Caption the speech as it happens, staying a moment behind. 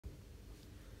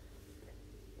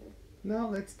Now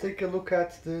let's take a look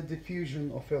at the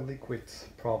diffusion of a liquid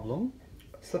problem.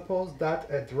 Suppose that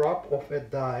a drop of a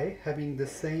dye having the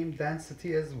same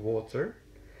density as water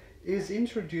is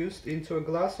introduced into a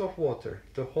glass of water.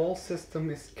 The whole system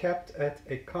is kept at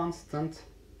a constant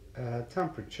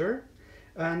temperature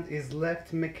and is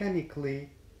left mechanically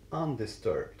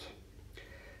undisturbed.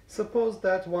 Suppose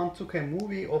that one took a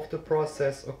movie of the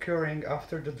process occurring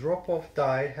after the drop of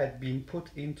dye had been put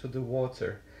into the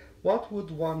water. What would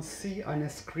one see on a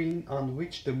screen on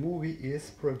which the movie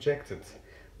is projected?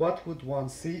 What would one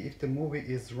see if the movie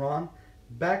is run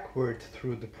backward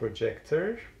through the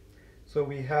projector? So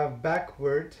we have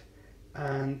backward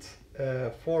and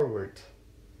forward.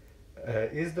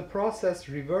 Is the process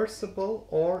reversible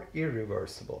or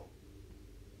irreversible?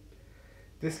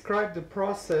 Describe the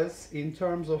process in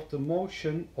terms of the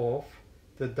motion of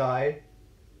the dye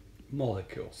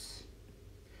molecules.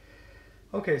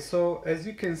 Okay, so as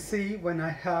you can see, when I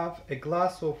have a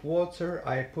glass of water,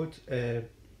 I put a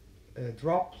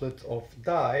droplet of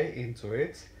dye into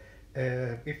it.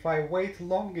 If I wait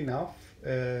long enough,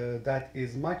 that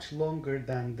is much longer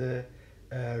than the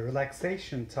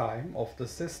relaxation time of the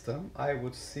system, I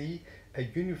would see a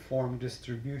uniform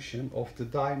distribution of the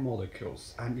dye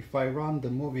molecules. And if I run the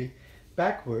movie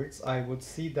backwards, I would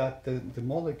see that the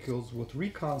molecules would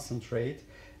reconcentrate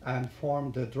and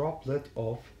form the droplet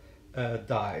of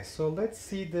dye. So let's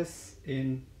see this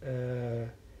in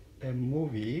a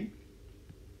movie.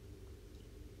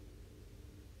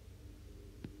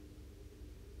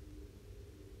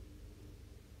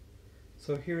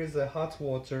 So here is a hot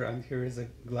water and here is a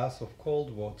glass of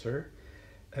cold water.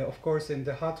 Of course, in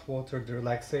the hot water, the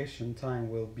relaxation time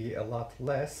will be a lot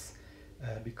less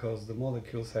because the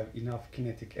molecules have enough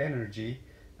kinetic energy.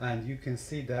 And you can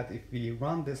see that if we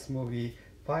run this movie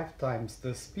 5 times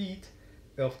the speed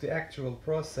of the actual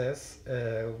process,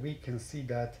 we can see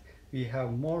that we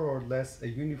have more or less a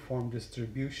uniform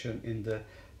distribution in the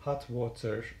hot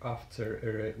water after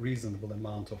a reasonable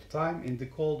amount of time. In the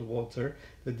cold water,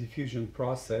 the diffusion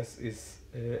process is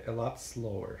a lot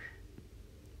slower.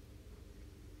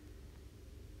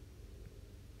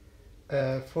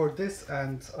 For this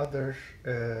and other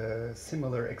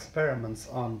similar experiments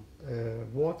on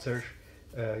water,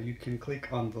 you can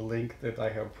click on the link that I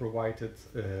have provided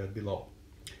below.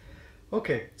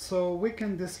 Okay, so we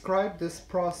can describe this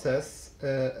process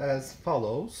as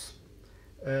follows.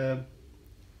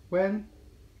 When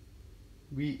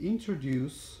we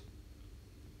introduce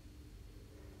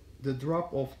the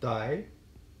drop of dye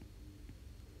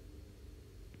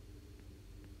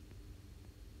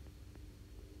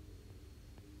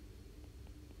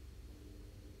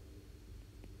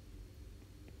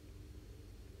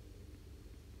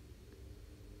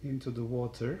into the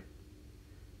water,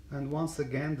 and once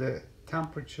again the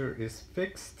temperature is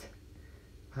fixed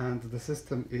and the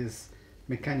system is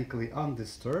mechanically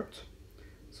undisturbed.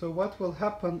 So what will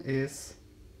happen is,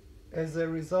 as a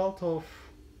result of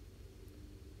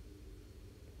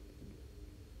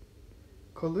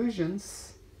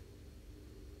collisions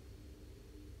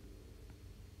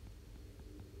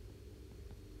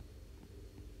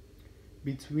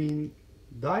between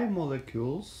dye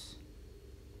molecules,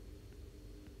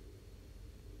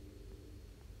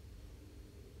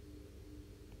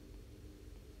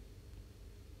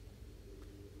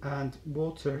 and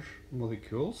water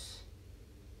molecules,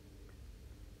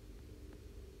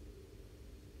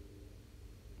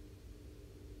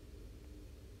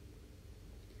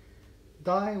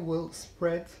 dye will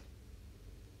spread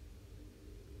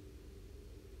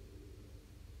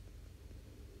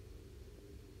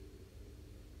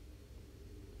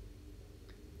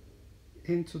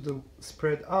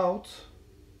out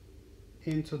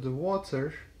into the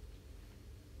water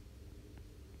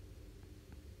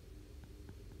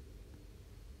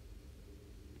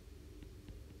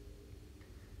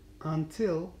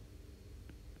until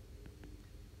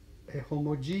a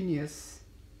homogeneous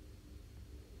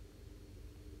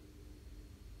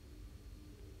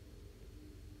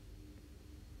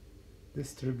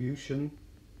distribution,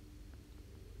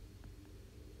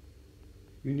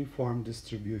 uniform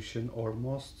distribution, or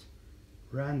most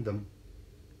random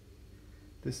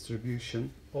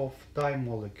distribution of dye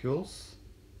molecules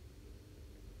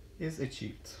is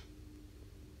achieved.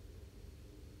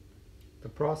 The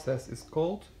process is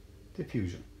called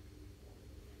diffusion.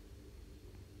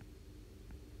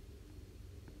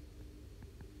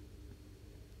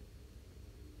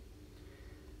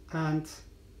 And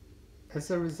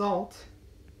as a result,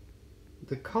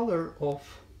 the color of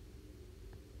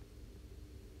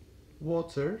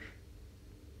water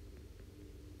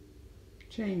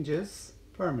changes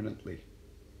permanently.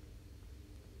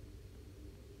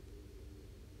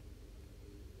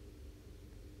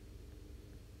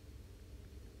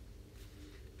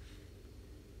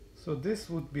 So this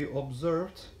would be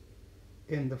observed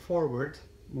in the forward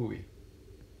movie.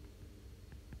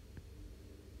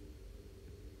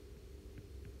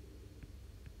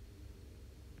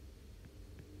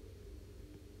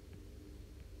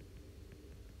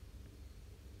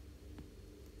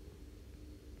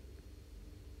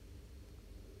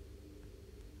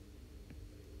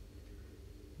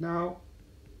 Now,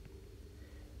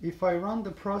 if I run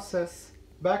the process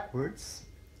backwards,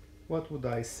 what would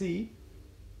I see?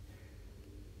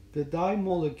 The dye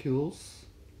molecules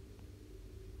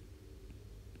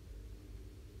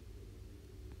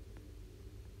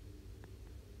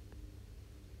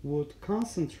would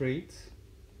concentrate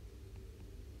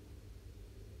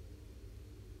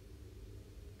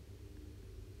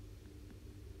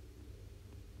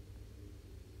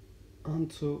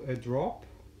onto a drop,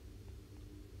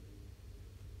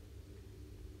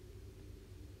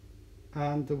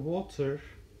 and the water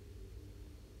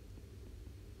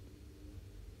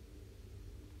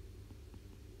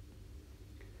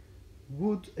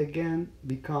would again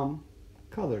become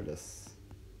colorless.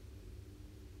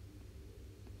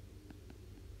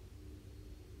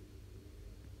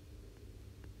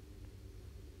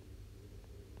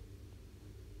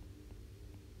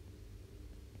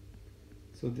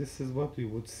 So this is what we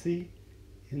would see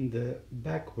in the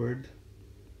backward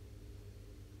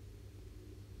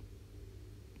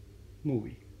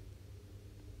movie.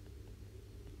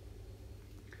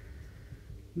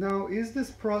 Now, is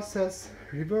this process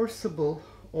reversible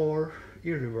or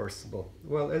irreversible?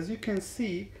 Well, as you can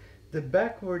see, the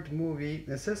backward movie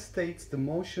necessitates the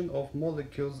motion of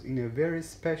molecules in a very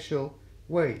special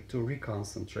way to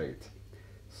reconcentrate.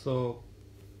 So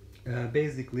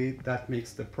basically that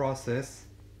makes the process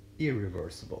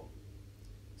irreversible.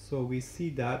 So we see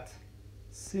that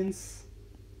since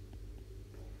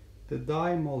the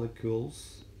dye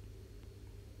molecules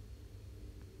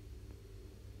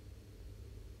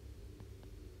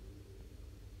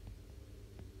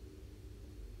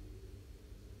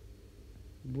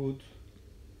would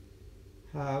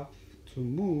have to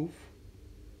move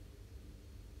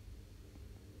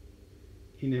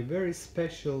in a very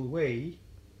special way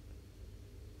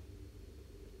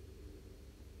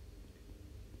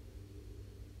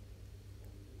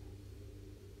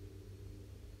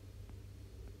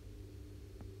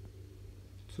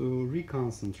to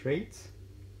reconcentrate,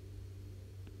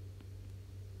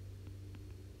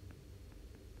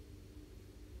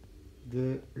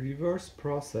 the reverse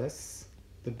process,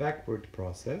 the backward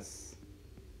process,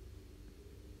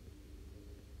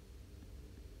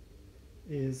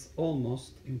 is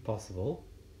almost impossible.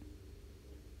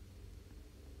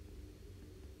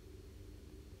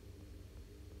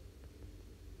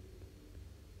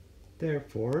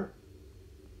 Therefore,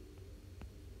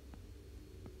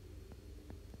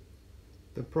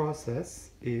 the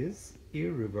process is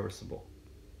irreversible.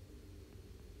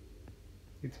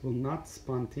 It will not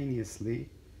spontaneously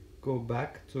go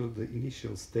back to the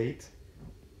initial state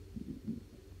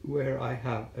where I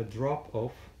have a drop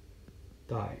of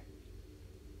dye.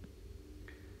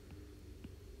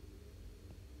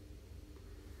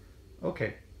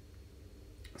 Okay,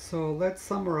 so let's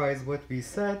summarize what we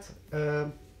said.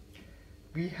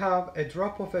 We have a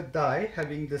drop of a dye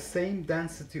having the same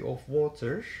density of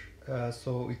water,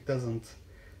 so it doesn't.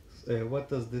 What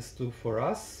does this do for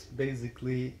us?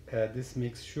 Basically, this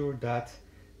makes sure that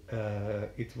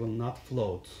it will not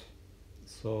float.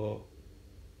 So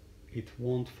it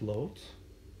won't float.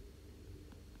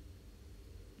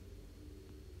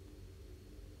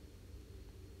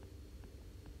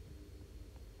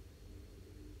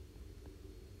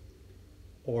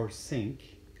 Or sink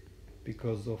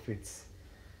because of its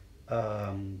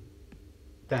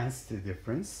density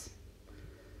difference.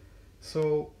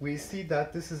 So we see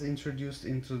that this is introduced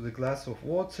into the glass of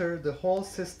water. The whole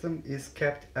system is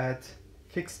kept at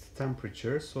fixed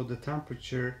temperature, so the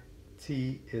temperature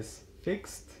T is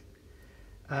fixed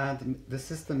and the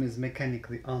system is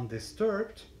mechanically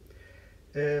undisturbed.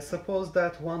 Suppose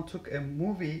that one took a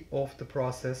movie of the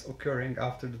process occurring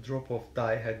after the drop of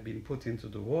dye had been put into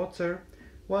the water.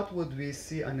 What would we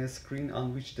see on a screen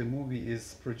on which the movie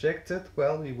is projected?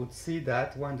 Well, we would see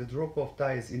that when the drop of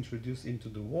dye is introduced into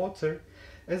the water,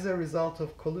 as a result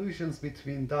of collisions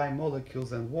between dye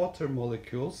molecules and water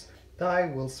molecules, dye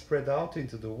will spread out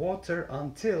into the water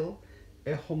until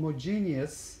a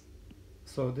homogeneous,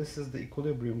 so this is the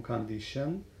equilibrium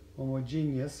condition,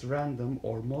 homogeneous, random,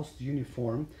 or most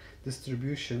uniform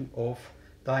distribution of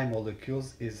dye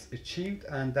molecules is achieved,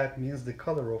 and that means the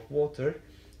color of water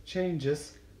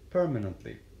changes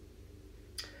permanently.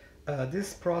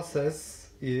 This process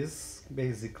is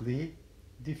basically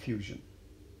diffusion.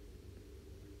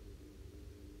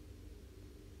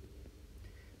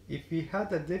 if we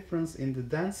had a difference in the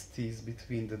densities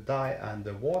between the dye and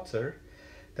the water,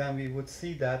 then we would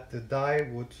see that the dye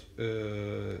would,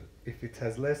 if it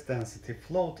has less density,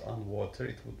 float on water,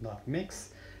 it would not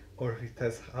mix, or if it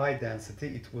has high density,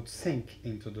 it would sink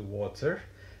into the water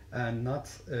and not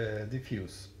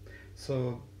diffuse.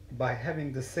 So by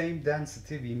having the same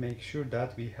density, we make sure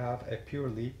that we have a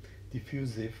purely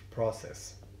diffusive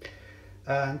process.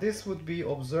 And this would be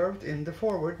observed in the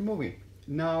forward movie.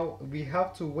 Now we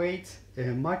have to wait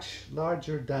much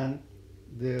larger than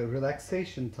the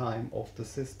relaxation time of the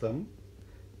system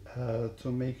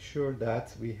to make sure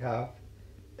that we have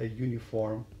a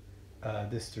uniform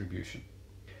distribution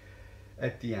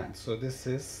at the end. So this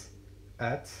is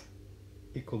at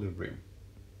equilibrium.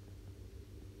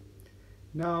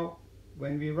 Now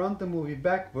when we run the movie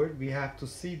backward, we have to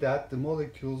see that the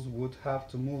molecules would have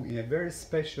to move in a very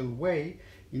special way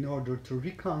in order to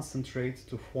reconcentrate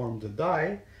to form the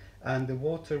dye, and the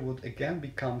water would again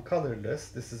become colorless.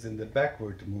 This is in the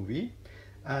backward movie.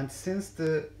 And since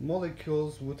the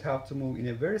molecules would have to move in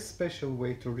a very special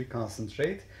way to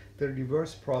reconcentrate, the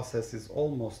reverse process is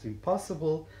almost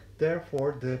impossible.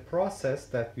 Therefore, the process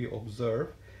that we observe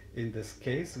in this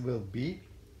case will be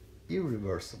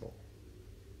irreversible.